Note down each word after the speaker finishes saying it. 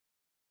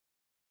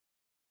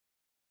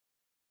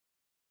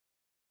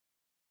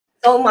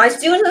So my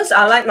students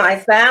are like my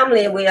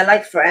family. We are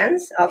like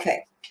friends.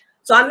 Okay.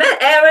 So I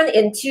met Aaron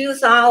in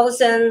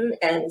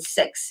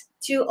 2006,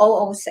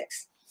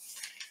 2006.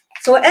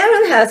 So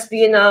Aaron has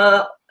been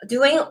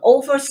doing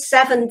over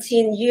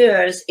 17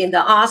 years in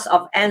the arts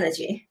of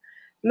energy,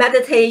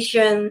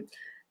 meditation,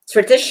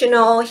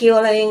 traditional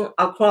healing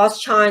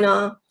across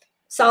China,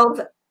 South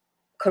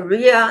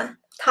Korea,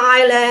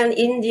 Thailand,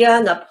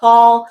 India,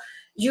 Nepal,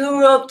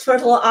 Europe,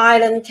 Turtle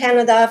Island,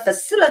 Canada,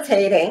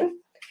 facilitating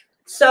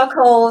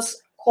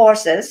circles,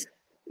 courses,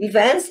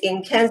 events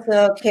in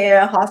cancer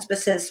care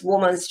hospices,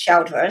 women's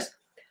shelters,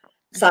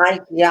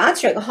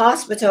 psychiatric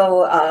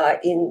hospital,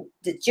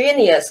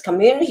 indigenous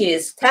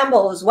communities,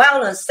 temples,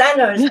 wellness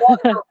centers.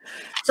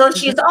 So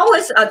she's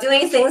always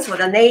doing things for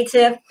the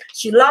native.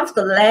 She loves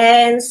the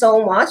land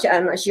so much,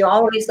 and she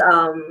always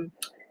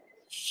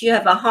she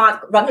have a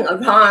heart running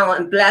around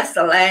and bless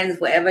the land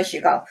wherever she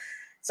goes.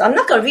 So I'm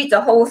not going to read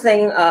the whole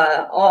thing,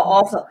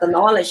 all of the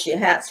knowledge she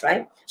has,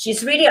 right?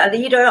 She's really a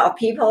leader of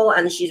people,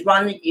 and she's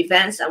running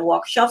events and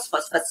workshops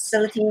for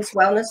facilities,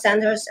 wellness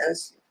centers, and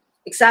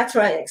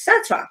etc.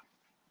 etc.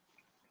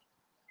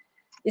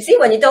 You see,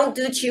 when you don't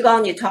do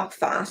Qigong, you talk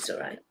faster,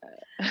 right?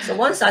 So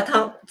once I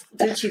do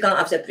Qigong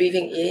after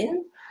breathing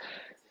in,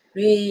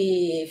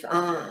 breathe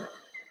out.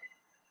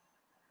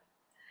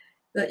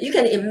 But you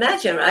can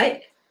imagine,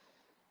 right?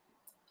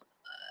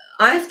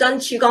 I've done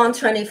Qigong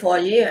 24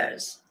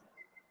 years.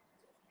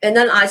 And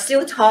then I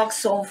still talk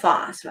so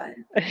fast, right?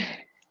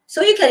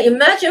 So you can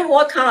imagine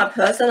what kind of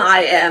person I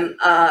am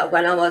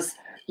when I was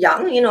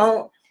young, you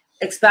know,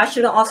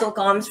 especially also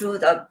gone through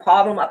the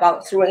problem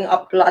about throwing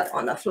up blood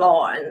on the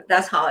floor. And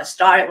that's how I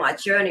started my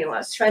journey when I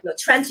was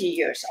 20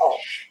 years old.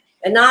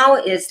 And now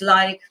it's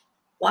like,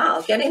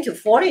 wow, getting to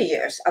 40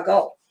 years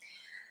ago.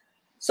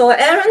 So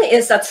Erin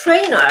is a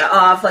trainer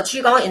for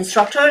Qigong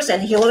instructors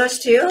and healers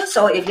too.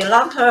 So if you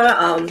love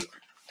her,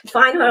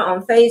 find her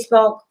on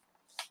Facebook.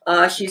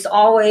 She's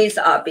always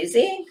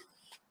busy.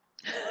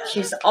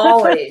 She's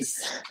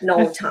always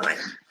no time.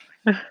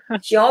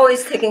 She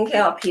always taking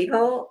care of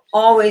people,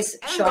 always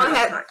showing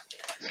time.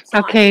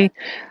 Okay.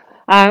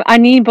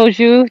 Ani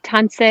Boju,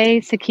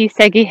 Tansei, Saki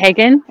Segi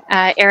Hagen,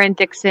 Aaron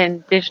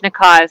Dixon,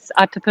 Dijnakas,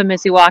 Atapa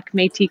Miziwak,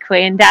 Meiti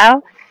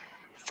Kweendao,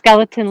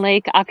 Skeleton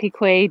Lake,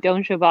 Akikwe,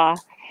 Donjaba.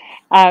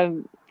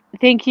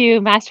 Thank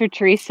you, Master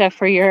Teresa,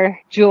 for your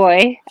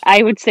joy.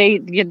 I would say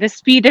the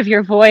speed of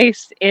your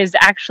voice is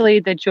actually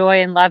the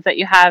joy and love that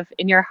you have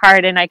in your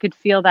heart. And I could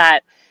feel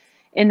that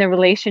in the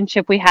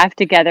relationship we have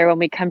together when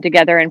we come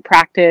together and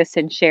practice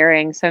and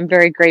sharing. So I'm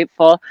very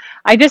grateful.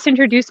 I just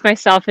introduced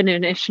myself in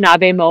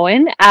Anishinaabe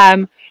Moan.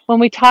 When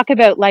we talk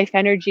about life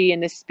energy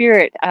and the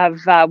spirit of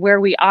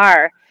where we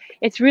are,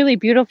 it's really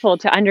beautiful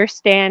to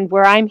understand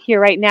where I'm here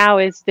right now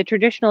is the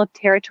traditional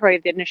territory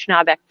of the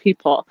Anishinaabe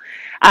people.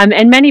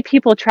 And many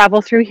people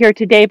travel through here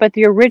today, but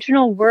the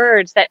original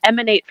words that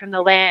emanate from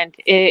the land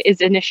is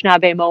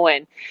Anishinaabe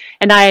Moan.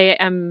 And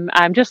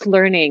I'm just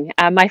learning.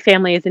 My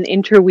family is an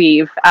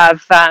interweave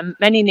of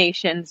many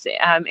nations,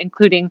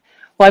 including,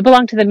 well, I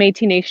belong to the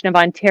Métis Nation of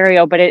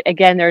Ontario, but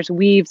again, there's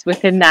weaves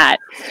within that.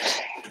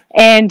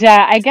 And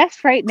I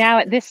guess right now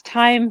at this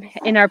time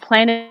in our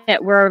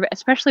planet, we're,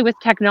 especially with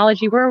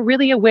technology, we're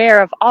really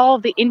aware of all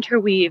the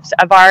interweaves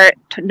of our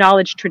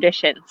knowledge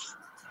traditions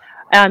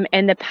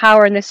and the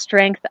power and the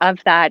strength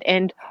of that,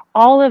 and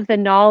all of the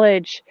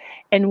knowledge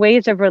and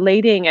ways of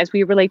relating as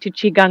we relate to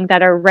Qigong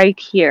that are right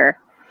here.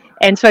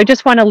 And so I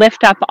just want to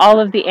lift up all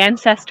of the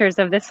ancestors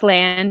of this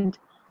land,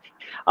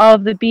 all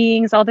of the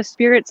beings, all the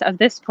spirits of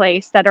this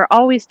place that are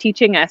always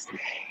teaching us.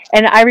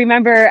 And I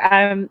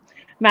remember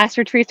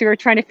Master Teresa, we were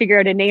trying to figure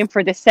out a name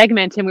for this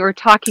segment, and we were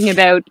talking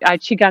about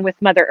Qigong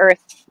with Mother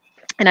Earth.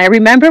 And I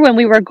remember when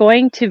we were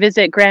going to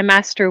visit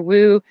Grandmaster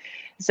Wu's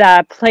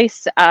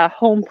place,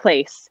 home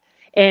place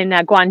in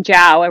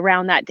Guangzhou,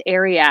 around that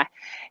area.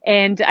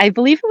 And I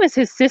believe it was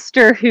his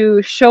sister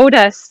who showed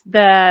us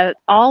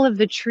all of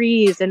the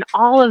trees and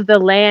all of the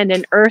land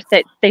and earth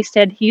that they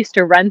said he used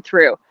to run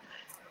through.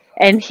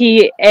 And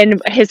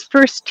his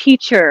first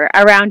teacher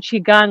around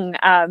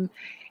Qigong,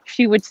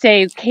 she would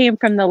say, came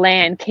from the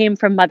land, came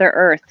from Mother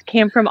Earth,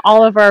 came from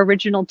all of our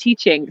original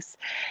teachings.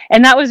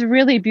 And that was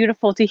really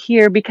beautiful to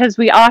hear, because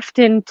we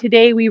often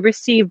today we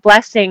receive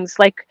blessings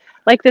like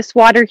this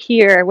water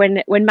here.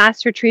 When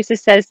Master Teresa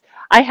says,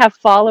 I have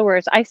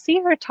followers, I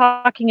see her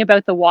talking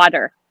about the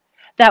water,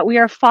 that we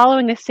are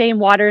following the same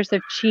waters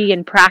of Qi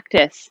in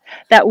practice,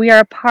 that we are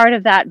a part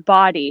of that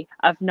body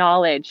of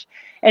knowledge.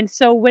 And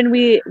so when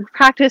we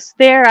practice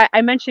there,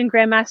 I mentioned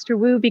Grandmaster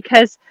Wu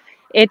because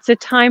it's a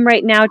time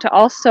right now to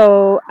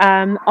also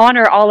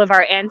honor all of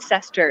our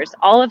ancestors,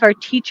 all of our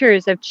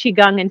teachers of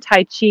Qigong and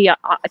Tai Chi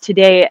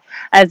today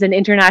as an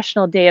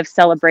International Day of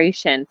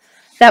Celebration,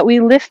 that we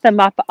lift them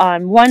up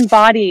on one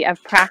body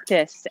of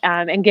practice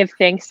and give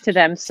thanks to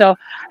them. So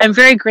I'm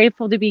very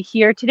grateful to be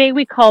here. Today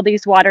we call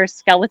these waters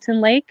Skeleton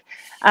Lake,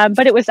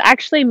 but it was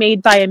actually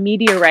made by a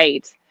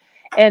meteorite.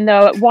 And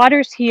the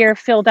waters here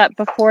filled up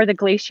before the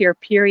glacier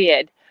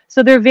period.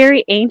 So they're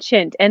very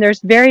ancient, and there's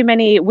very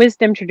many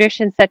wisdom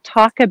traditions that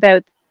talk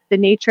about the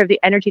nature of the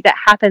energy that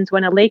happens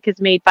when a lake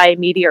is made by a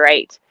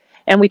meteorite.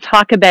 And we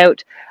talk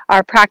about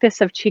our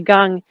practice of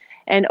Qigong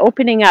and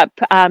opening up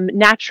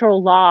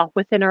natural law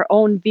within our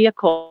own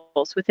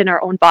vehicles, within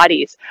our own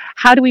bodies.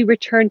 How do we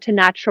return to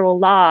natural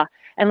law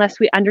unless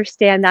we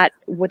understand that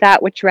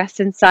which rests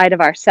inside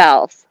of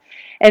ourselves?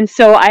 And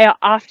so I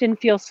often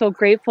feel so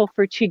grateful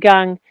for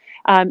Qigong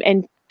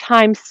and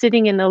time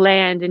sitting in the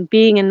land and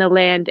being in the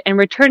land and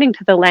returning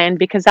to the land,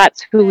 because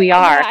that's who we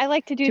are. Yeah, I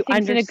like to do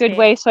things in a good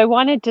way. So I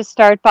wanted to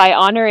start by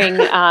honoring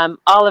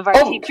all of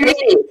our teachers.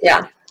 Please,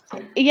 yeah.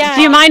 Yeah.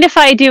 Do you mind if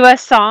I do a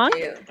song?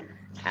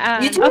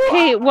 You do?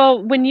 Okay,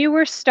 well, when you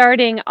were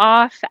starting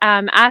off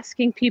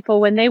asking people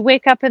when they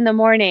wake up in the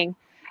morning,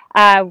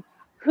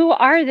 who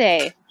are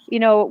they? You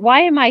know,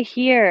 why am I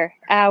here?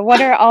 What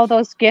are all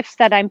those gifts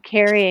that I'm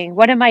carrying?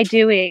 What am I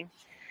doing?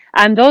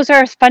 Those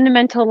are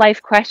fundamental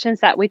life questions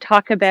that we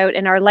talk about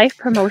in our life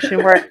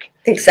promotion work.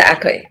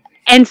 Exactly.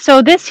 And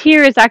so this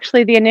here is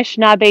actually the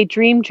Anishinaabe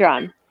Dream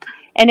Drum.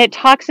 And it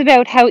talks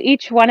about how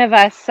each one of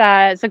us,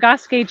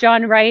 Zagaske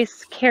John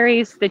Rice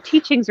carries the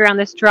teachings around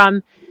this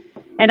drum.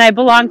 And I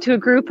belong to a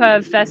group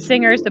of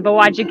singers, the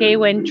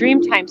Bowajigewin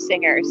Dreamtime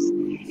Singers.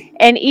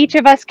 And each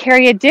of us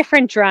carry a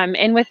different drum.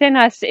 And within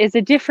us is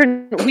a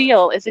different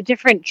wheel, is a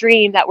different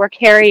dream that we're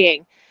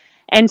carrying.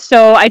 And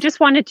so I just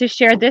wanted to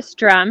share this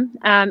drum,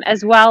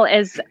 as well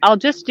as I'll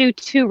just do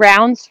 2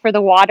 rounds for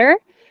the water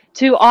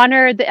to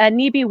honor the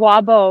Nibi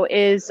Wabo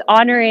is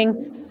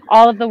honoring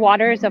all of the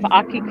waters of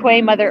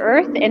Akikwe, Mother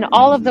Earth, and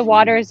all of the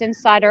waters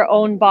inside our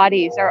own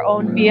bodies, our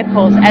own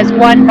vehicles, as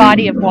one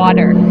body of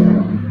water.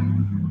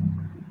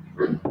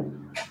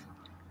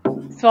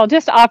 So I'll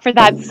just offer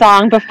that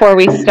song before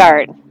we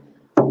start.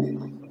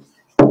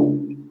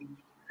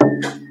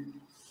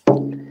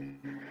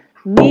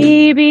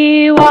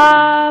 Nibi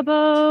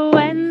Wabo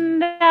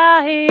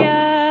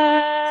Wendaya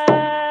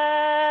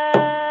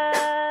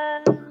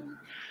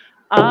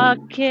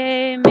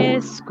Ake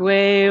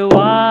Miskwe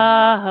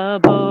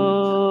Wabo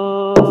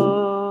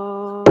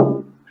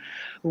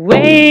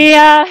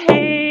Weya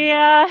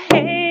Heya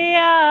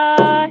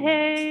Heya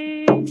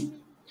Hey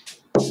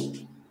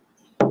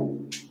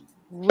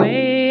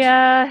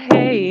Weya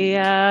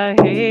Heya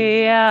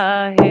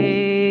Heya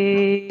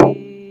Hey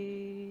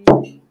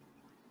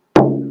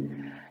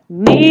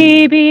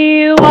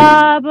Nibi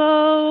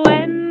Wabo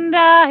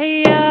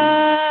Wendaya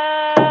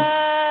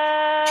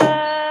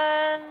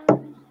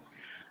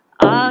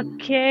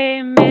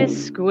Ake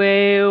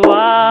Miskwe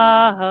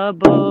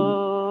Wabo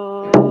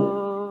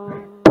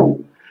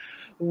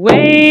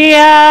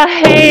Weya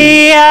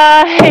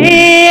Heya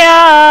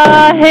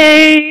Heya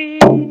Hey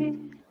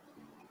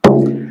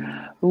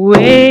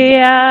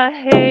Weya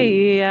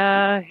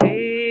Heya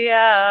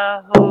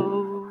Heya Ho.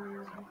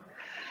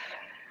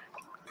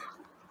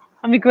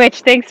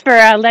 Amigwich, thanks for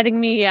letting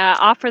me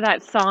offer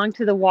that song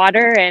to the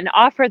water and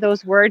offer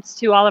those words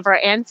to all of our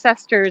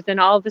ancestors and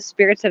all of the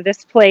spirits of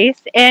this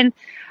place. And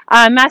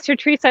Master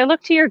Teresa, I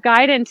look to your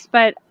guidance,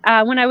 but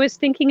when I was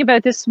thinking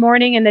about this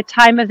morning and the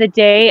time of the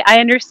day, I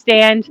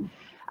understand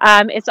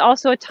it's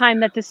also a time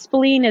that the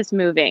spleen is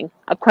moving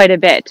quite a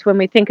bit when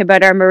we think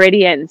about our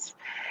meridians.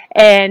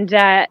 And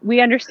we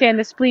understand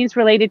the spleen's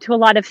related to a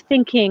lot of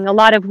thinking, a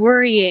lot of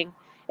worrying.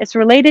 It's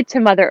related to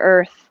Mother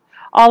Earth,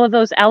 all of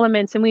those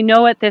elements. And we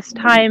know at this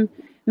time,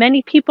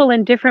 many people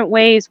in different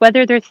ways,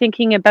 whether they're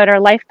thinking about our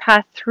life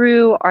path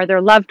through, or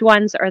their loved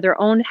ones, or their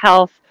own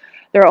health,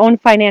 their own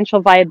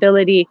financial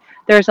viability,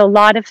 there's a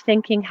lot of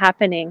thinking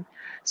happening.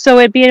 So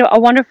it'd be a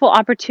wonderful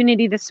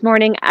opportunity this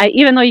morning.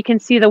 Even though you can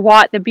see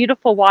the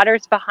beautiful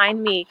waters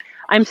behind me,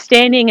 I'm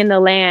standing in the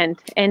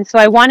land. And so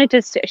I wanted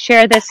to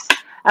share this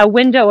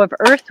window of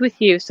earth with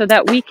you so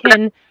that we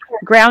can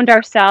ground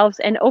ourselves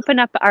and open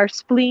up our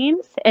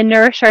spleens and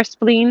nourish our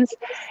spleens.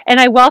 And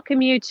I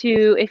welcome you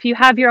to, if you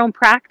have your own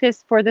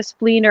practice for the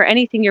spleen or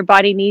anything your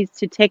body needs,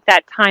 to take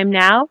that time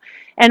now.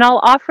 And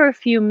I'll offer a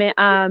few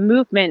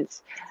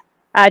movements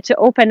to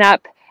open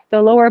up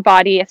the lower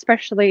body,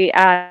 especially.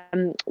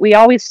 We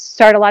always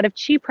start a lot of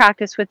Qi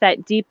practice with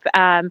that deep,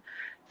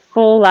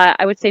 full,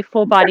 I would say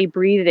full body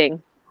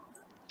breathing.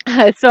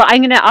 So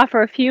I'm going to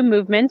offer a few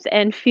movements,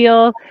 and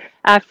feel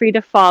free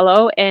to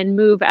follow and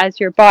move as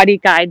your body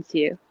guides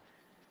you.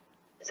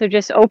 So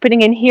just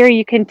opening in here,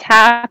 you can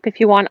tap if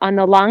you want on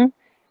the lung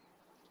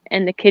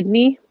and the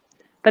kidney,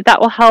 but that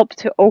will help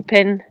to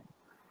open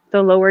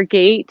the lower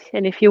gate.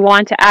 And if you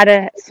want to add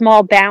a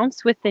small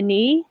bounce with the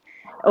knee,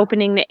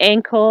 opening the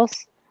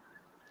ankles.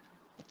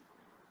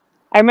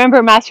 I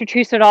remember Master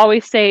Teresa would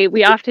always say,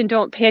 we often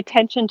don't pay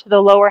attention to the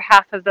lower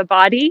half of the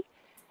body.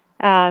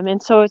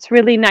 And so it's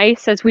really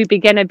nice as we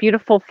begin a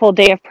beautiful full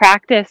day of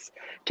practice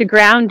to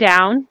ground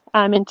down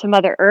into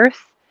Mother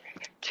Earth,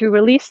 to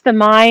release the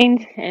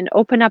mind and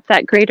open up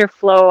that greater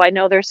flow. I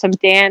know there's some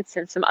dance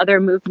and some other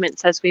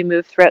movements as we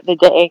move throughout the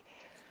day.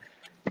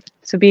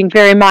 So being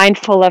very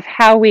mindful of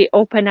how we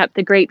open up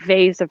the great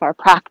vase of our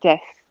practice.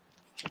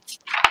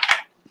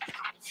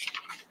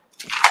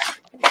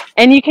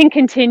 And you can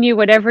continue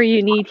whatever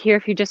you need here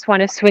if you just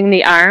want to swing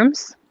the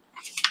arms.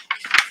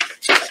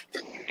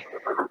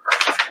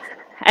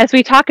 as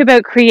we talk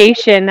about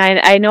creation,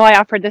 I know I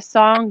offered this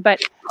song,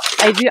 but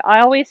I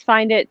always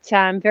find it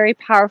very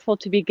powerful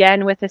to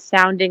begin with the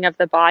sounding of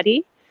the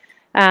body.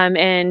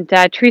 And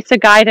Teresa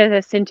guided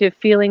us into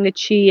feeling the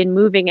chi and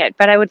moving it.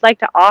 But I would like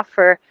to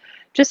offer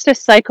just a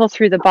cycle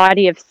through the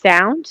body of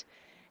sound,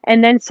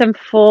 and then some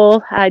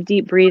full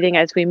deep breathing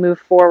as we move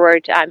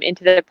forward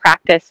into the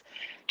practice.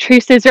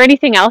 Teresa, is there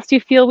anything else you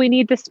feel we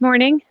need this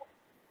morning?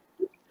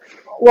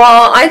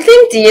 Well, I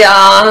think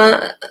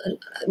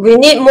we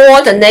need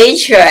more the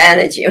nature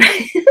energy,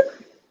 right?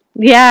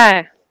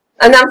 Yeah.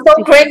 And I'm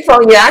so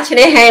grateful you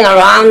actually hang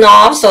around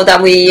now so that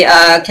we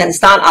can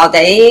start our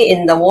day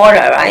in the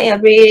water, right? I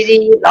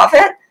really love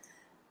it.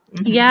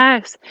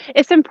 Yes,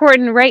 it's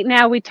important. Right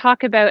now, we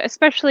talk about,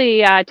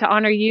 especially to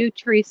honor you,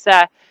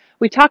 Teresa,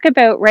 we talk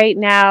about right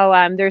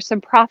now, there's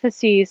some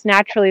prophecies,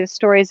 naturally, the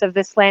stories of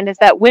this land is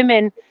that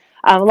women,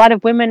 a lot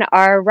of women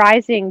are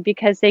rising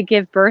because they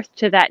give birth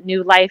to that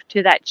new life,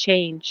 to that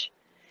change.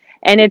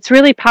 And it's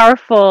really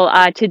powerful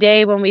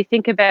today when we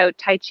think about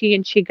Tai Chi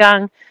and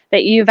Qigong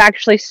that you've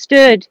actually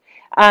stood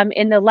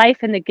in the life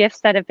and the gifts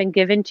that have been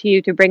given to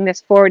you to bring this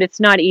forward. It's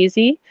not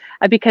easy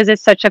because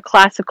it's such a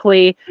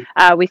classically,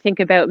 we think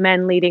about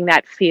men leading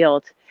that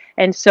field.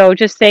 And so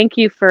just thank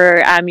you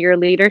for your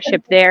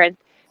leadership there. And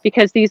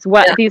because these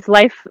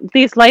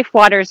life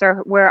waters are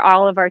where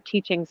all of our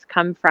teachings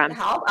come from.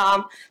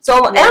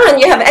 So Aaron,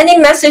 you have any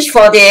message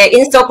for the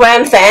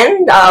Instagram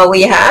fan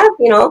we have,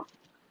 you know?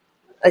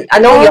 I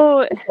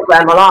know you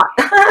Instagram a lot.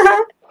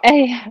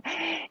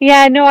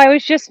 Yeah, no, I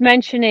was just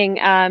mentioning,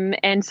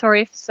 and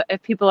sorry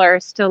if people are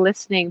still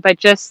listening, but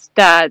just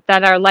that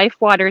our life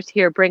waters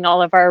here bring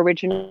all of our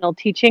original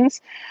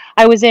teachings.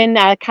 I was in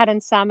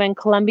Karansama in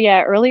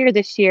Colombia earlier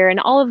this year, and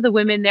all of the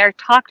women there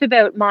talked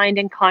about mind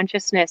and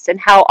consciousness and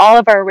how all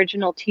of our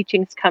original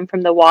teachings come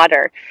from the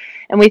water.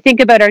 And we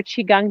think about our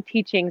Qigong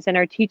teachings and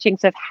our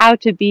teachings of how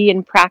to be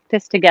and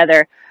practice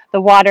together.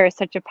 The water is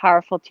such a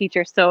powerful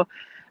teacher. So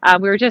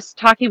we were just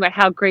talking about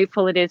how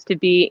grateful it is to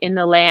be in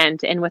the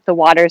land and with the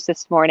waters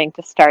this morning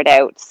to start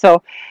out.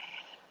 So,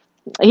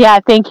 yeah,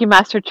 thank you,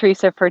 Master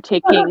Teresa, for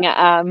taking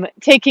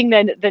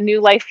the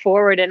new life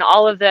forward and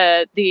all of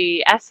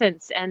the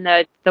essence and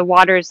the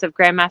waters of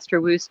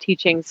Grandmaster Wu's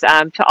teachings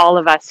to all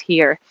of us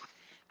here.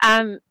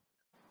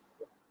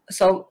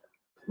 So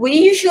we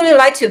usually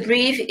like to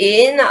breathe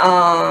in,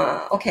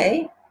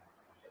 okay,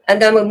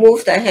 and then we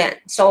move the hand.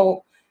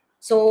 So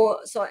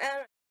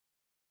Aaron,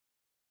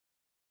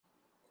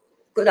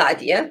 good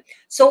idea.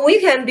 So we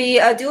can be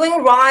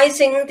doing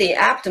rising the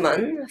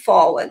abdomen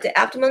forward. The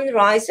abdomen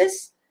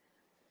rises.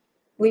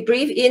 We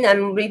breathe in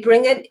and we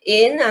bring it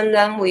in, and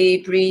then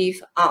we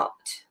breathe out.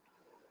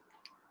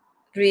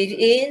 Breathe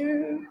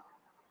in,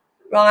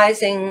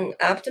 rising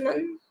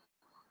abdomen.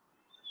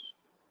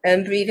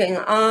 And breathing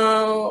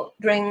out,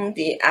 bring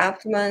the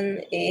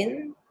abdomen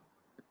in.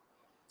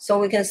 So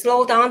we can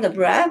slow down the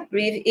breath.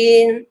 Breathe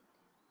in,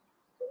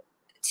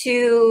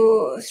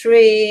 2,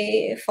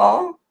 3,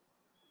 4.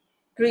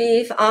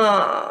 Breathe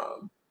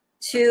out,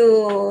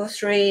 2,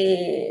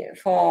 3,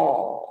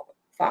 4,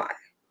 5.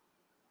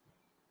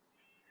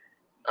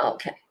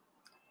 Okay.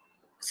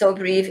 So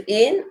breathe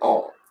in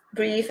or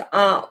breathe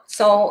out.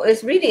 So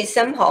it's really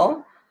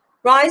simple.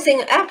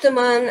 Rising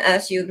abdomen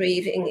as you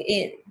breathing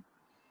in.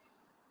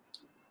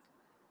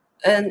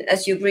 And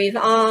as you breathe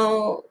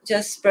out,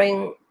 just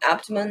bring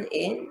abdomen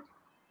in.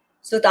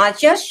 So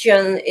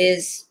digestion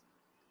is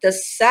the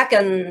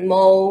second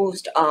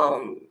most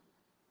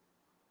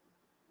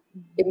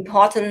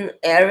important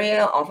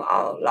area of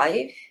our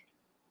life.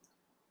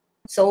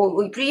 So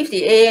we breathe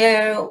the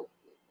air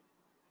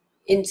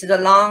into the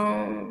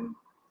lung.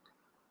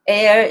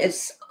 Air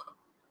is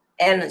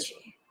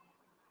energy.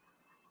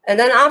 And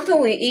then after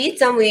we eat,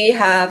 then we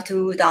have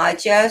to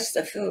digest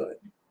the food.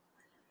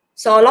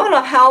 So a lot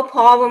of health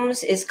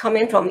problems is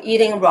coming from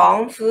eating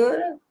wrong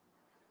food.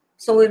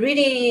 So we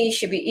really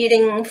should be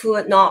eating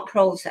food not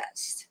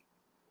processed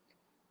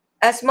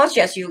as much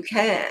as you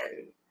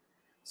can.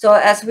 So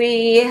as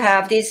we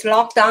have this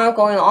lockdown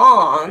going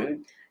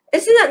on,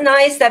 isn't it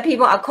nice that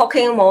people are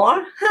cooking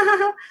more?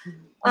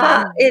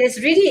 It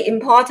is really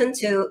important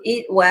to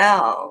eat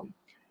well.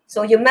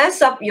 So you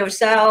mess up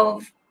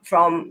yourself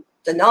from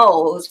the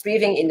nose,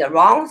 breathing in the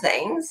wrong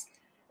things,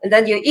 and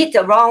then you eat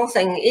the wrong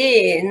thing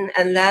in,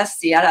 and that's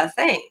the other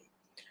thing.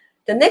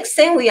 The next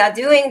thing we are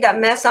doing that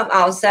mess up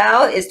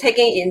ourselves is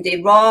taking in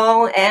the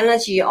wrong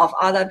energy of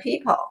other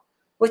people,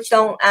 which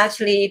don't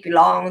actually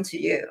belong to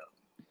you.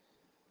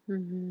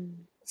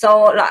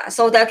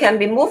 So there can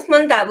be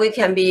movement that we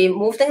can be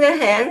moving the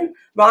hand,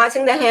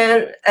 rising the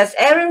hand. As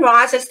Aaron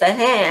rises the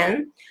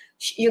hand,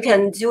 you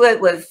can do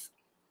it with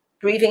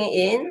breathing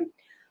in.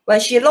 When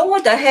she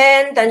lowered the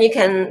hand, then you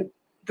can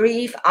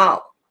breathe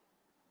out.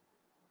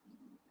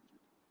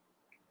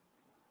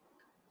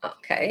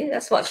 Okay,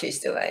 that's what she's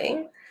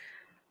doing.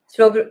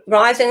 So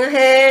rising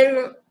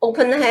hand,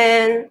 open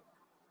hand,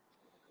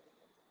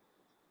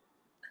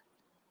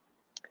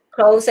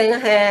 closing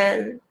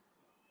hand,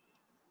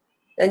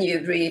 then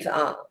you breathe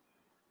out.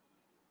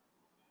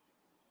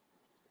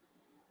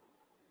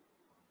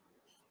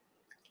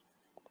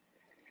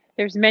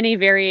 There's many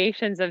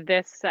variations of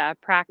this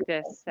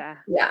practice.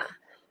 Yeah.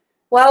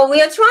 Well,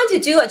 we are trying to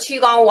do a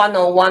Qigong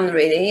 101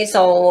 really.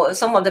 So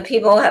some of the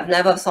people have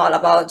never thought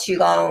about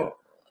Qigong.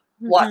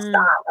 What's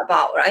that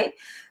about, right?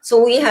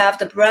 So we have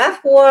the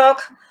breath work.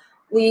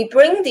 We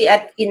bring the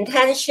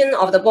intention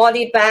of the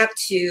body back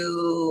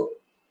to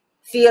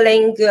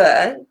feeling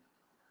good.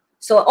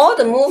 So all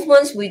the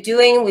movements we're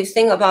doing, we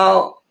think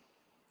about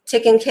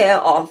taking care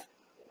of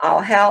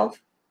our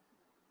health.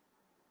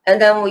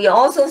 And then we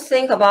also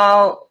think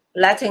about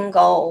letting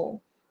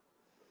go.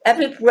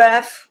 Every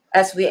breath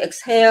as we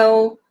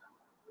exhale,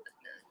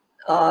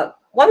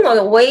 one of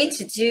the ways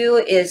to do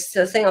is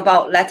to think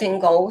about letting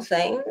go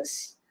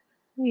things.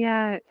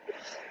 Yeah.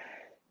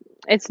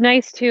 It's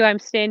nice too. I'm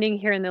standing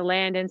here in the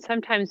land, and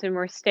sometimes when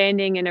we're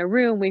standing in a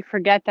room, we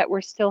forget that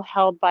we're still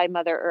held by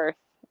Mother Earth.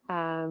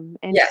 And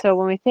Yes. so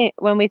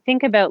when we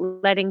think about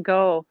letting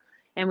go,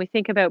 and we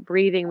think about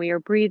breathing, we are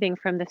breathing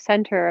from the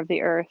center of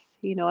the earth,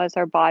 as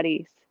our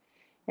bodies,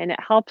 and it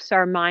helps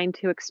our mind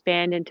to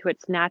expand into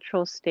its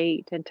natural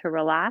state and to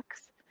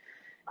relax.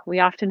 We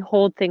often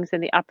hold things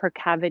in the upper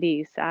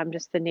cavities,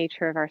 just the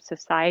nature of our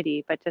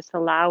society, but just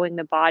allowing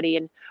the body.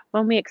 And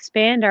when we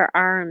expand our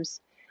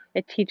arms,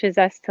 it teaches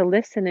us to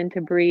listen and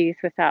to breathe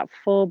with that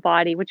full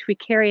body, which we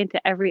carry into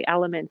every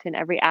element and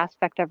every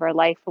aspect of our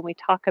life. When we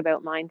talk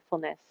about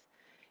mindfulness,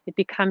 it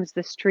becomes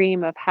the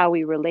stream of how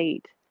we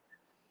relate.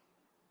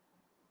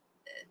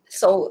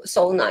 So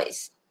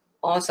nice.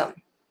 Awesome.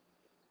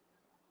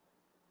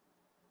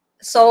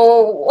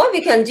 So what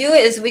we can do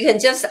is we can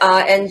just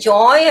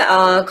enjoy,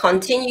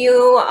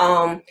 continue,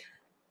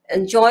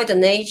 enjoy the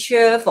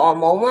nature for a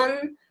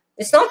moment.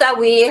 It's not that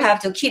we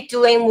have to keep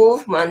doing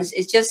movements.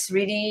 It's just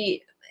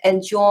really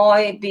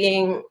enjoy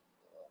being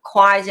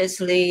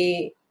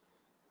quietly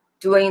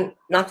doing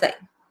nothing.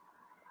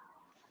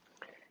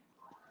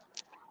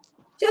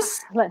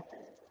 Just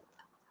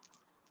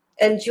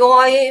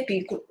enjoy,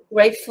 be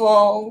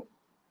grateful,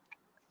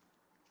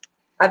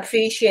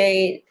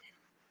 appreciate.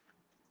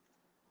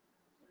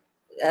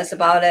 That's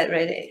about it,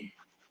 really.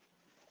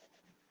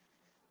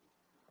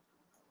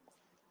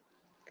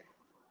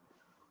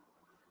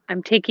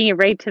 I'm taking you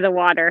right to the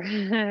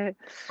water.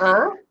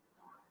 Huh?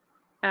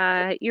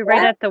 You're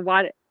right at the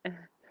water.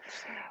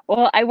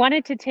 Well, I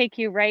wanted to take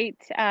you right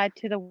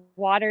to the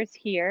waters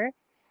here,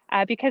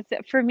 because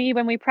for me,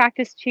 when we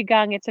practice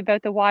Qigong, it's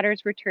about the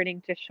waters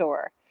returning to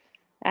shore.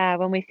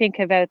 When we think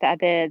about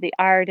the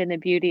art and the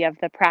beauty of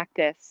the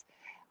practice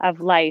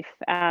of life,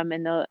 and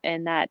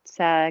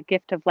that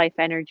gift of life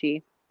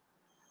energy.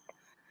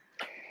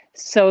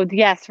 So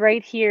yes,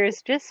 right here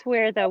is just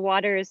where the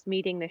water is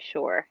meeting the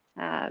shore.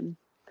 And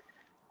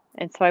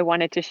so I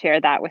wanted to share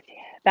that with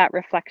that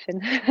reflection.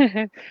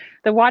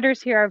 The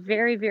waters here are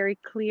very, very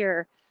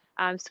clear.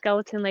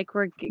 Skeleton Lake,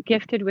 we're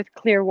gifted with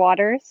clear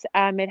waters.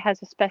 It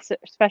has a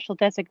special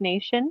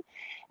designation.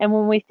 And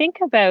when we think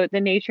about the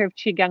nature of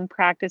Qigong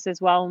practice as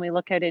well, when we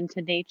look out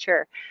into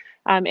nature,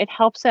 it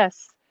helps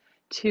us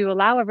to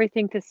allow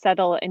everything to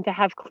settle and to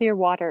have clear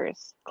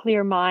waters,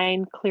 clear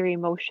mind, clear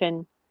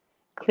emotion,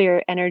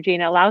 clear energy,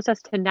 and it allows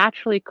us to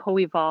naturally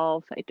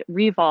co-evolve,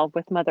 revolve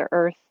with Mother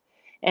Earth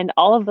and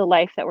all of the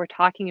life that we're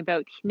talking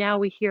about. Now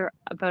we hear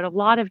about a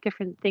lot of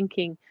different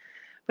thinking,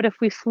 but if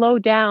we slow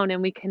down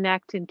and we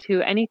connect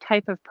into any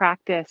type of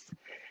practice,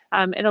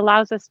 it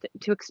allows us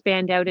to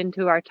expand out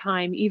into our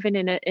time, even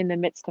in the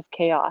midst of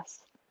chaos.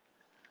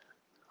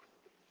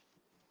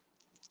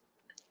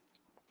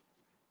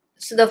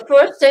 So the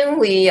first thing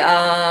we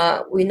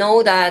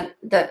know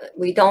that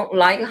we don't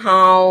like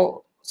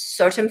how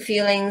certain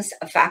feelings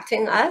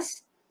affecting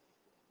us.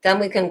 Then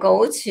we can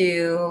go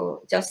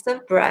to just the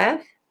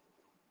breath,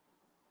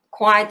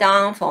 quiet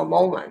down for a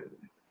moment,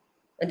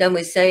 and then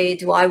we say,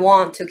 do I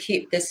want to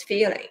keep these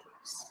feelings?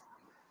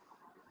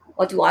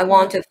 Or do I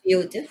want to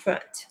feel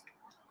different?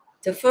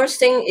 The first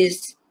thing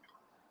is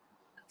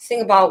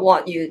think about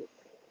what you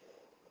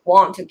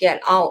want to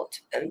get out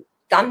and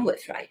done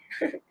with, right?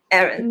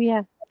 Erin.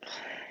 Yeah.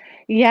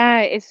 Yeah,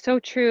 it's so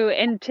true.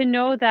 And to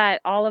know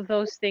that all of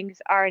those things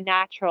are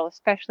natural,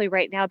 especially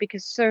right now,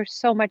 because there's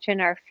so much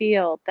in our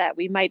field that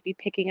we might be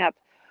picking up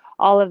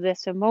all of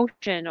this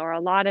emotion or a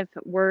lot of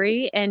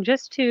worry. And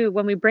just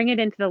when we bring it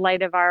into the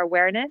light of our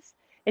awareness,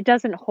 it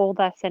doesn't hold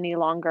us any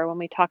longer when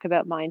we talk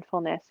about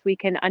mindfulness. We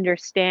can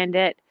understand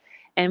it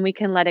and we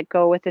can let it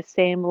go with the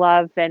same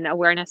love and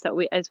awareness that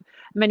as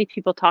many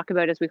people talk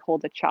about as we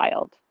hold a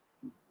child.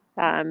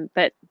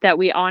 But that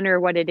we honor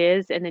what it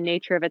is and the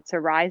nature of its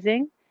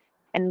arising.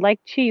 And like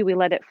Qi, we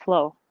let it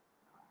flow.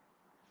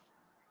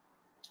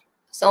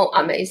 So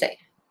amazing.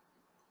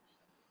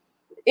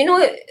 You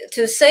know,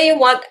 to say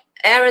what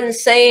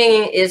Erin's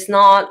saying is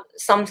not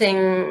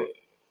something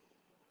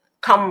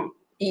come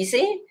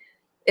easy.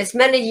 It's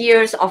many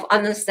years of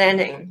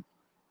understanding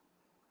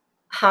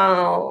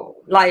how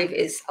life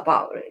is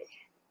about, really.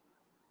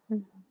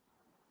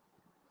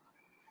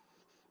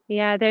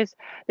 Yeah, there's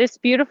this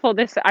beautiful,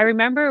 I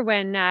remember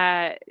when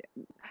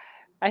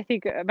I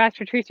think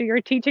Master Teresa,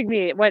 you're teaching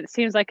me what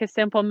seems like a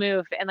simple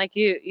move, and like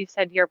you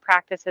said, your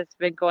practice has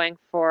been going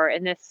for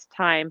in this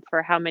time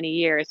for how many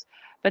years,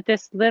 but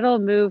this little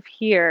move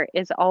here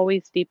is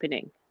always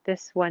deepening.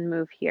 This one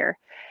move here,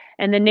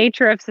 and the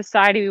nature of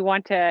society, we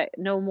want to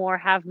know more,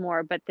 have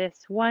more, but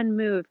this one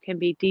move can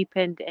be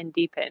deepened and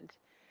deepened.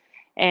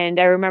 And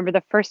I remember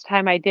the first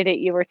time I did it,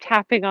 you were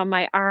tapping on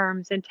my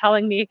arms and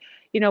telling me,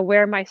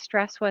 where my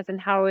stress was and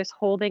how I was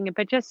holding it.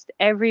 But just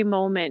every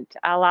moment,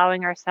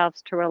 allowing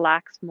ourselves to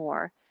relax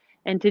more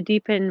and to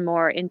deepen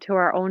more into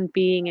our own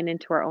being and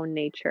into our own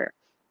nature.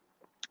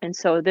 And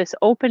so this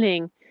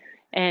opening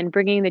and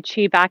bringing the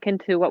chi back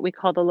into what we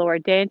call the lower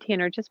dantian,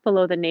 or just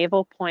below the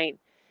navel point,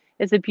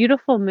 is a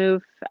beautiful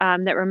move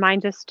that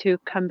reminds us to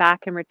come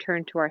back and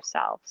return to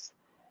ourselves,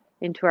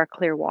 into our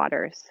clear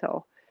waters.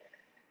 So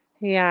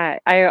yeah,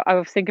 I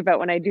was thinking about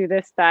when I do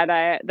this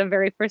that the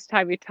very first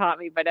time you taught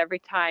me, but every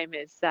time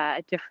is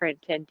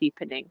different and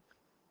deepening.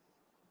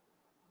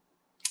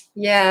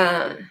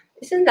 Yeah,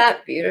 isn't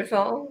that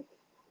beautiful?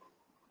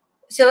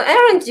 So,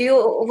 Aaron,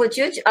 would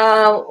you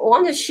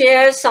want to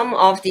share some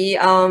of the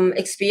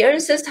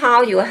experiences,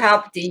 how you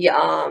help the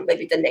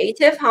maybe the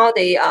native, how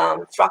they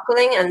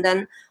struggling, and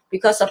then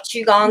because of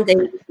Qigong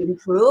they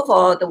improve,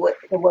 or the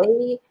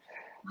way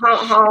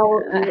how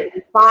you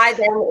inspire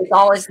them is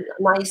always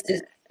nice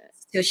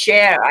to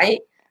share, right?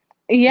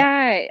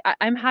 Yeah,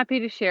 I'm happy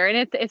to share,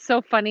 and it's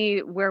so funny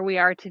where we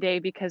are today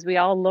because we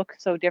all look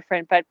so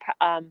different. But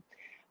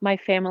my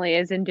family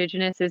is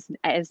indigenous,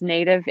 is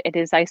native. It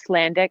is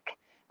Icelandic.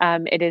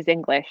 It is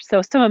English.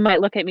 So someone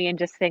might look at me and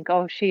just think,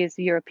 "Oh, she is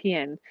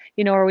European,"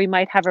 or we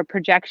might have a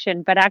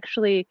projection. But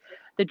actually,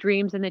 the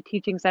dreams and the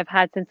teachings I've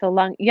had since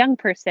a young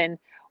person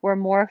were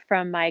more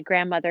from my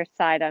grandmother's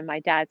side on my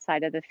dad's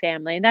side of the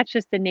family, and that's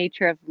just the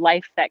nature of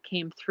life that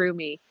came through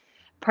me.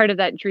 Part of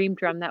that dream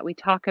drum that we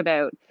talk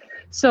about.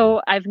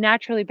 So I've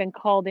naturally been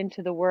called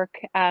into the work.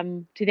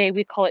 Today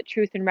we call it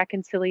truth and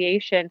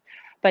reconciliation,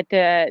 but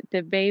the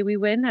way we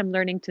win, I'm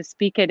learning to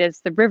speak it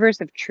as the rivers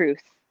of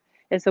truth,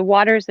 as the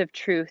waters of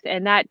truth,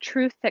 and that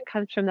truth that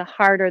comes from the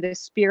heart or the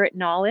spirit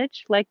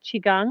knowledge, like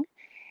Qigong.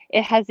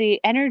 It has the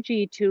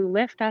energy to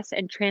lift us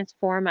and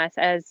transform us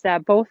as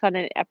both on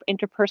an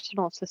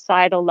interpersonal,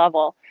 societal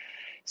level.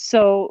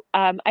 So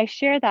I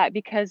share that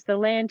because the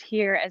land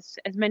here, as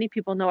many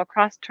people know,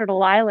 across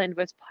Turtle Island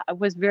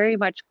was very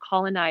much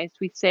colonized.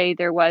 We say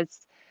there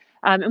was,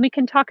 and we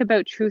can talk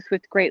about truth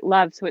with great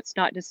love, so it's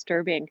not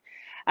disturbing.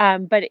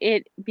 But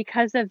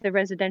because of the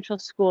residential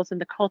schools and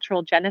the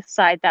cultural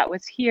genocide that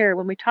was here,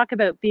 when we talk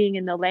about being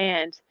in the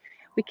land,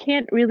 we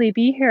can't really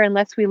be here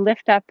unless we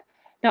lift up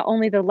not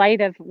only the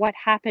light of what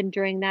happened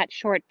during that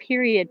short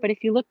period, but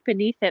if you look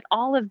beneath it,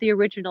 all of the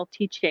original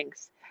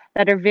teachings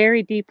that are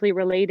very deeply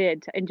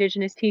related to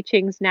Indigenous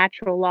teachings,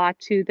 natural law,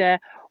 to the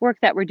work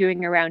that we're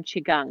doing around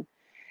Qigong.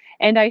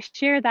 And I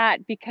share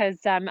that because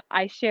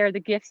I share the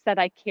gifts that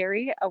I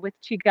carry with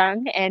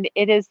Qigong, and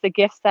it is the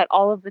gifts that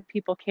all of the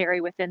people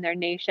carry within their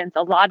nations.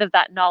 A lot of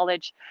that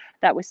knowledge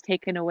that was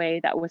taken away,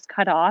 that was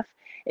cut off,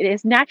 it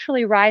is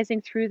naturally rising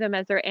through them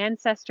as our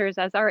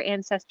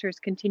ancestors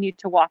continue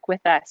to walk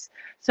with us.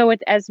 So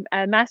as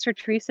Master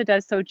Teresa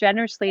does so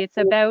generously, it's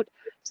about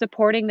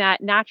supporting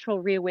that natural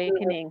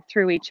reawakening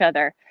through each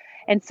other.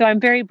 And so I'm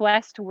very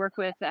blessed to work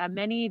with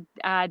many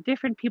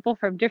different people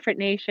from different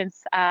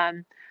nations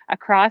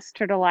across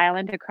Turtle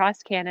Island,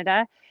 across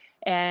Canada.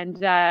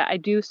 And I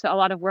do a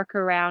lot of work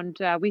around,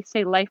 we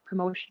say life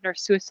promotion or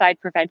suicide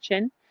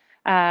prevention.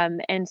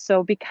 And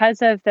so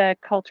because of the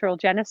cultural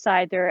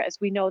genocide,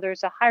 as we know,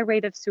 there's a high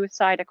rate of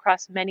suicide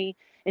across many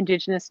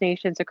Indigenous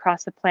nations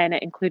across the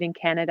planet, including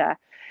Canada.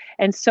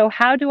 And so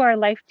how do our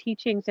life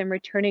teachings and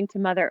returning to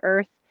Mother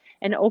Earth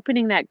and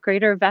opening that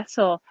greater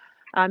vessel,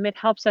 it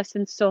helps us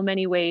in so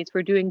many ways.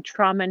 We're doing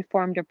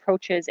trauma-informed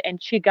approaches, and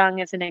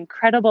Qigong is an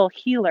incredible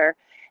healer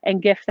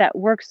and gift that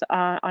works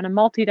on a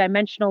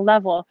multidimensional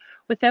level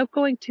without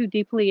going too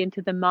deeply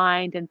into the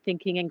mind and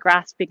thinking and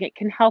grasping. It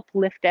can help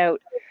lift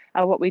out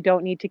what we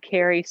don't need to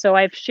carry. So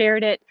I've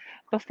shared it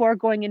before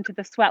going into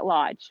the sweat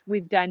lodge.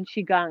 We've done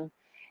Qigong,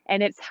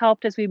 and it's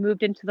helped as we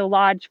moved into the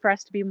lodge for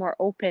us to be more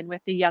open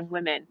with the young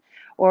women,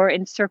 or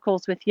in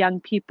circles with young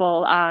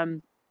people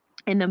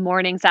in the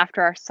mornings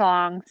after our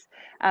songs,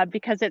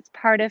 because it's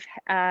part of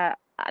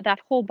that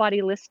whole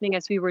body listening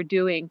as we were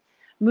doing,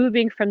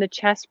 moving from the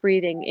chest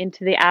breathing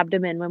into the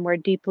abdomen when we're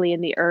deeply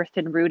in the earth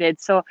and rooted.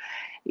 So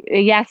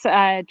yes,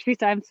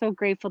 Teresa, I'm so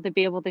grateful to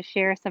be able to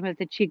share some of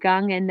the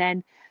Qigong. And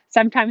then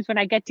sometimes when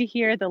I get to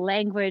hear the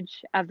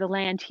language of the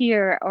land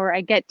here, or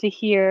I get to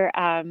hear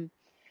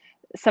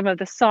some of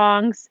the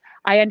songs,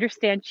 I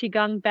understand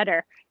Qigong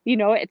better.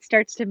 It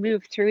starts to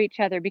move through each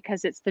other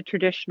because it's the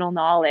traditional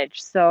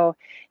knowledge. So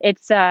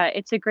it's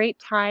a great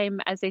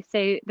time. As they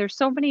say, there's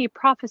so many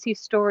prophecy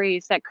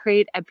stories that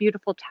create a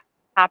beautiful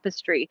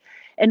tapestry.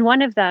 And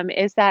one of them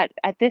is that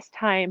at this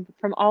time,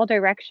 from all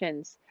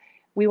directions,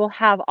 we will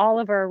have all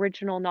of our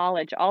original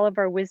knowledge, all of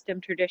our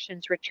wisdom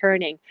traditions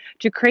returning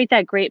to create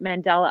that great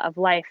mandala of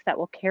life that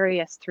will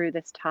carry us through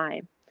this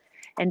time.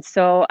 And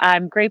so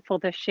I'm grateful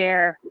to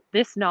share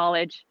this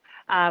knowledge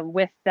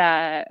with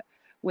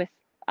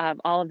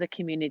all of the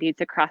communities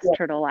across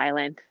Turtle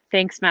Island.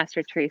 Thanks,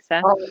 Master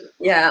Teresa.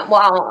 Yeah,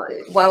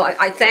 well,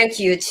 I thank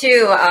you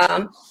too.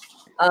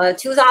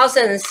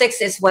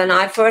 2006 is when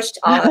I first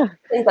took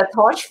the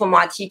torch for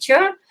my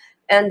teacher,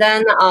 and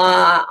then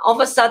all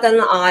of a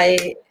sudden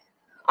I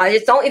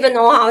just don't even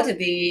know how to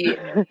be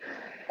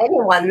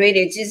anyone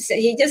really.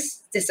 He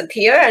just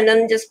disappeared, and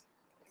then just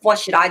what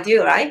should I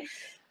do, right?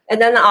 And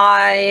then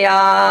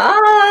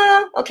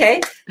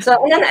okay.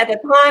 So and then at the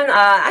time,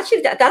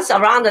 actually that's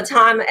around the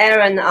time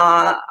Aaron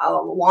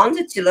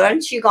wanted to learn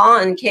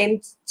Qigong and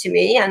came to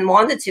me and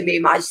wanted to be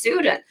my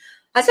student.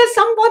 I said,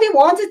 somebody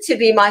wanted to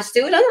be my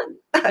student?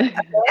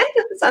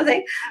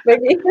 Something,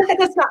 maybe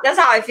that's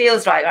how it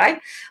feels,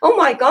 right? Oh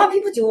my God,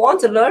 people do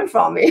want to learn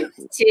from me.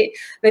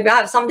 Maybe I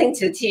have something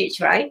to teach,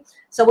 right?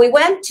 So we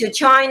went to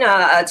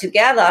China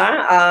together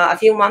a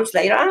few months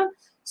later.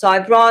 So I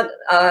brought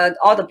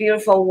all the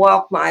beautiful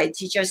work my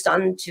teacher's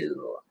done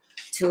to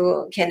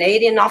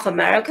Canadian, North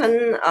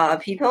American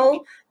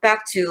people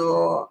back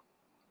to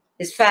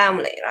his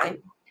family, right?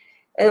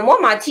 And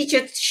what my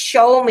teacher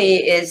showed me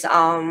is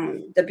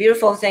the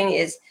beautiful thing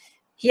is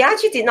he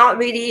actually did not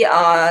really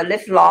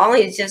live long.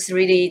 He just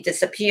really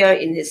disappeared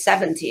in his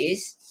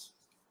 70s.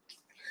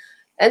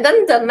 And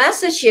then the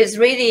message is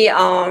really,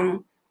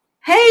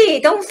 hey,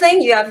 don't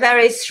think you are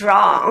very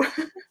strong.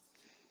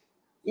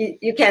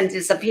 You can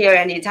disappear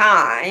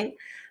anytime.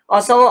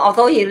 Also,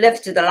 although he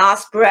lived to the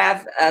last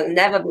breath,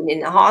 never been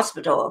in the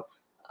hospital,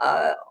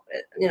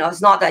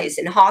 it's not that he's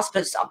in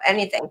hospice or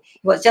anything.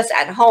 He was just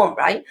at home,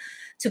 right?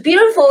 To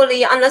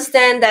beautifully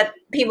understand that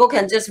people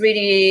can just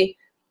really,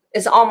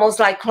 it's almost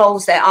like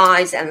close their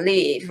eyes and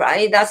leave,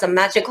 right? That's a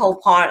magical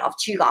part of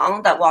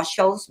Qigong that what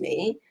shows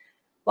me.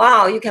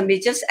 Wow, you can be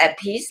just at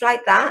peace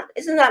like that.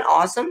 Isn't that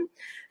awesome?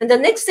 And the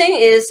next thing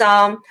is,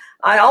 I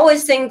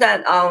always think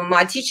that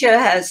my teacher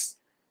has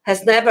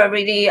never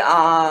really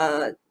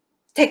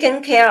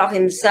taken care of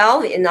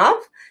himself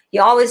enough. He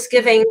always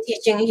giving,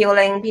 teaching,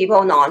 healing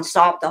people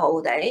nonstop the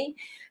whole day.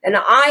 And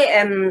I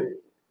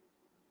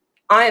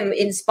am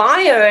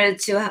inspired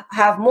to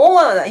have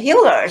more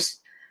healers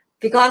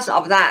because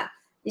of that.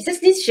 You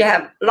just need to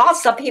have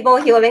lots of people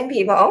healing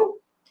people.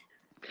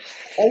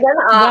 And then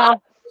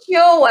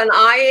when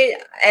I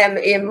am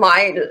in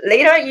my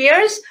later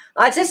years,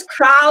 I just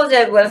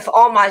crowded with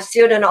all my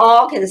students,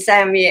 all can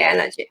send me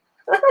energy.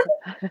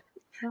 Isn't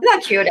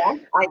that cute,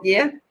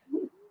 idea?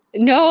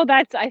 No,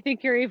 I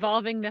think you're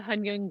evolving the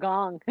Hunyun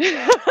Gong.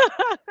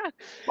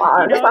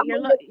 Well,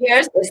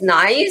 years is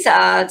nice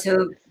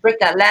to break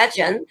that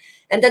legend.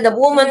 And then the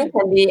woman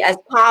can be as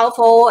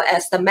powerful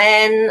as the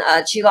man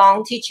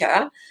Qigong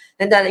teacher.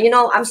 And then,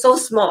 I'm so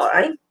small,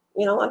 right?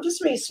 I'm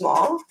just really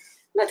small.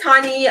 My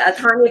tiny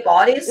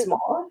body is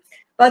small.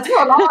 But do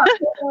a lot of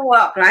healing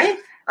work, right?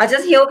 I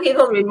just heal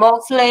people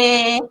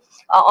remotely,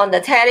 on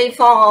the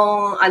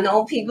telephone. I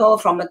know people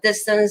from a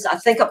distance. I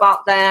think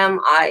about them.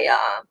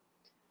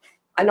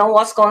 I know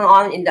what's going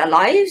on in their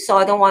life, so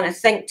I don't want to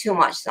think too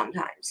much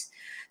sometimes.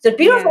 The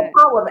beautiful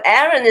part with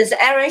Aaron is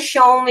Aaron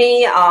showed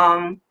me there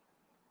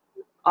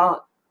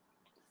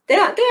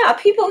are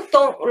people who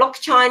don't look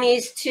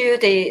Chinese too.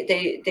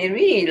 They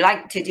really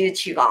like to do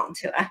Qigong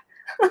too.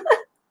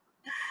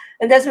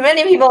 And there's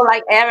many people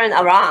like Aaron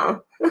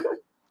around.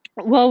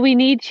 Well, we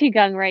need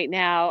Qigong right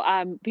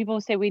now.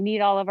 People say we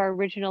need all of our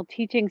original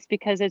teachings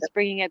because it's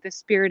bringing out the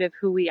spirit of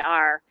who we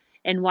are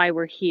and why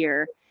we're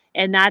here.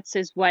 And that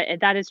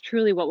is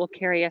truly what will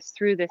carry us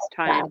through this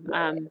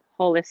time,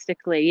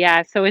 holistically.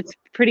 Yeah. So it's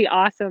pretty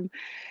awesome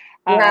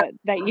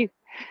that you.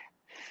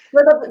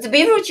 Well, the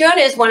beautiful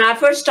journey is when I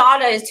first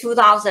started in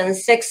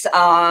 2006,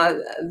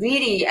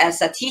 really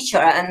as a teacher.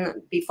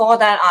 And before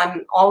that,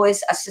 I'm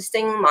always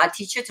assisting my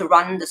teacher to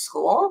run the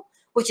school,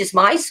 which is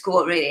my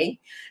school really.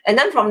 And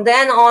then from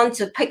then on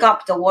to pick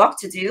up the work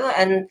to do.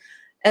 And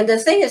the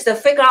thing is to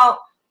figure out,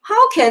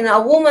 how can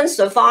a woman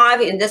survive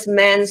in this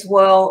man's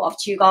world of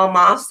Qigong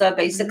master?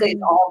 Basically,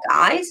 it's all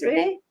guys,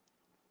 really.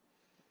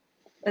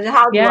 And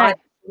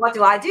what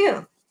do I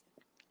do?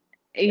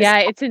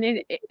 Yeah, it's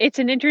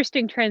an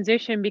interesting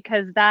transition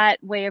because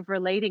that way of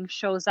relating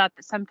shows up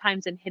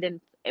sometimes in hidden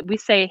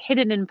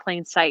in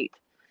plain sight,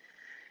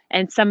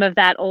 and some of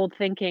that old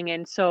thinking.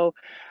 And so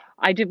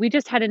we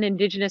just had an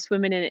Indigenous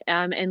Women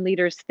and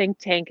Leaders think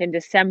tank in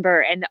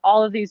December, and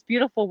all of these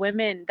beautiful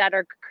women that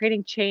are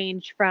creating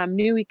change from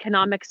new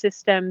economic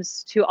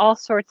systems to all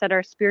sorts that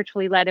are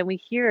spiritually led. And we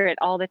hear it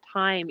all the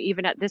time,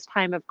 even at this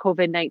time of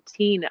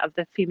COVID-19, of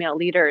the female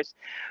leaders.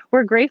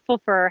 We're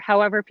grateful for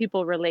however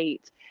people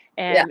relate.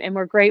 And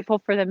we're grateful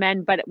for the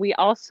men, but we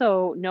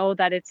also know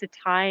that it's a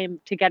time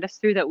to get us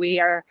through that. We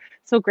are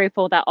so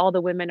grateful that all the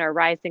women are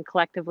rising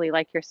collectively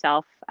like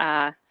yourself,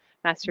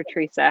 Master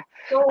Teresa.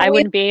 I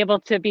wouldn't be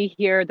able to be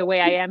here the way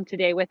I am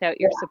today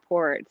without your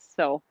support.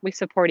 So we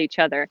support each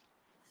other.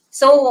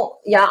 So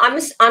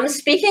I'm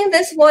speaking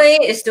this way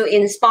is to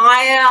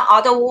inspire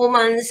other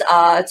women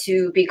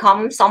to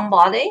become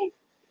somebody.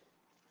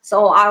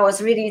 So I was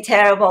really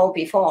terrible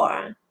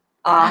before.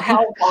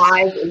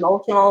 health-wise,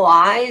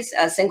 emotional-wise,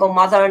 a single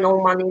mother,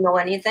 no money, no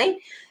anything,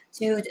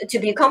 to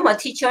become a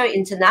teacher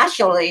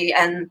internationally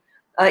and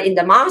in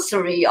the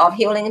mastery of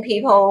healing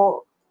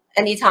people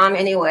anytime,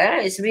 anywhere.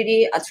 Is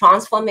really a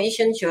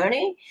transformation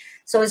journey.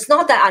 So it's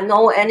not that I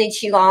know any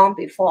Qigong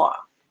before.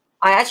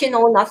 I actually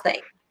know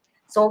nothing.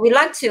 So we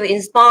like to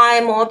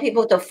inspire more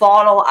people to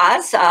follow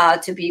us,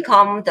 to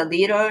become the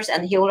leaders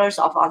and healers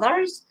of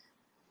others.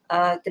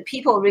 The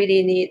people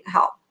really need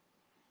help.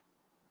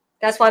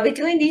 That's why we're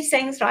doing these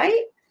things,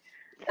 right?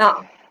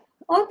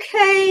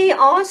 Okay,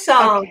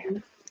 awesome.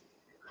 Okay.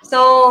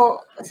 So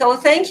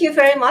thank you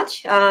very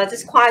much.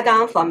 Just quiet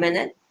down for a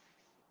minute.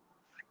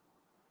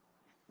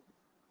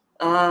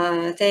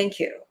 Thank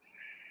you.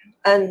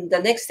 And the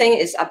next thing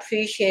is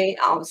appreciate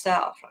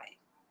ourselves, right?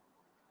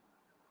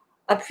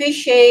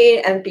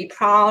 Appreciate and be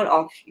proud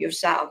of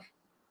yourself.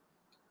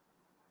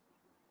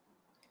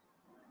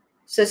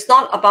 So it's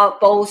not about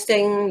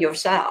boasting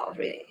yourself,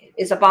 really.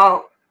 It's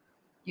about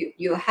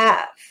you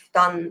have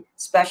done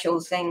special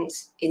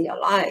things in your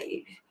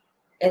life.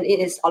 And it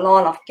is a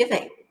lot of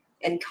giving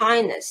and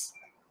kindness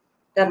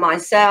that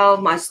myself,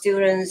 my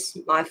students,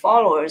 my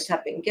followers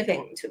have been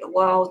giving to the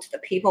world, to the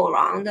people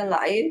around their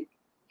life.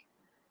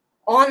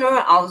 Honor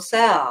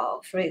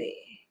ourselves,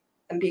 really,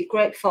 and be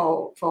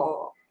grateful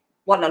for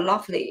what a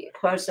lovely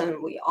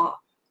person we are.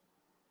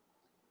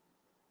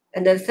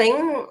 And the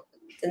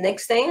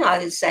next thing I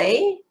would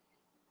say,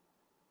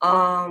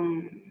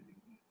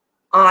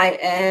 I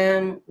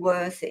am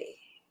worthy.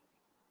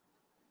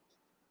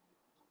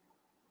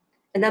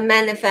 And then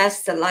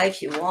manifest the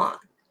life you want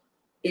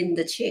in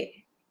the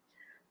Qi.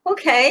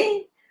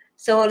 Okay,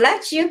 so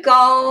let you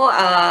go,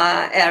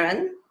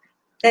 Erin.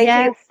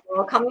 Thank you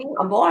for coming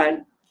on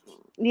board.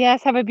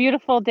 Yes, have a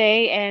beautiful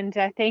day, and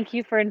thank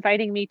you for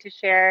inviting me to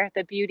share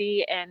the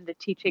beauty and the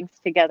teachings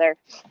together.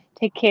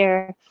 Take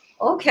care.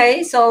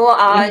 Okay, so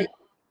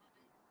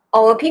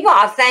people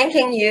are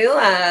thanking you,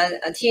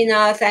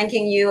 Tina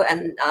thanking you,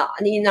 and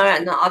Nina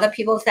and other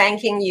people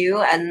thanking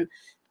you, and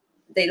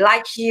they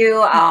like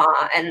you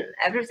and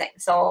everything.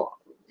 So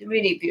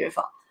really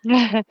beautiful.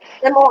 Then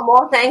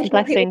more thanking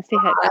people, Blessings to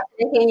him.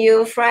 thanking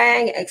you,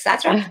 Frank,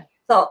 etc.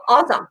 So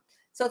awesome.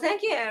 So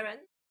thank you, Erin.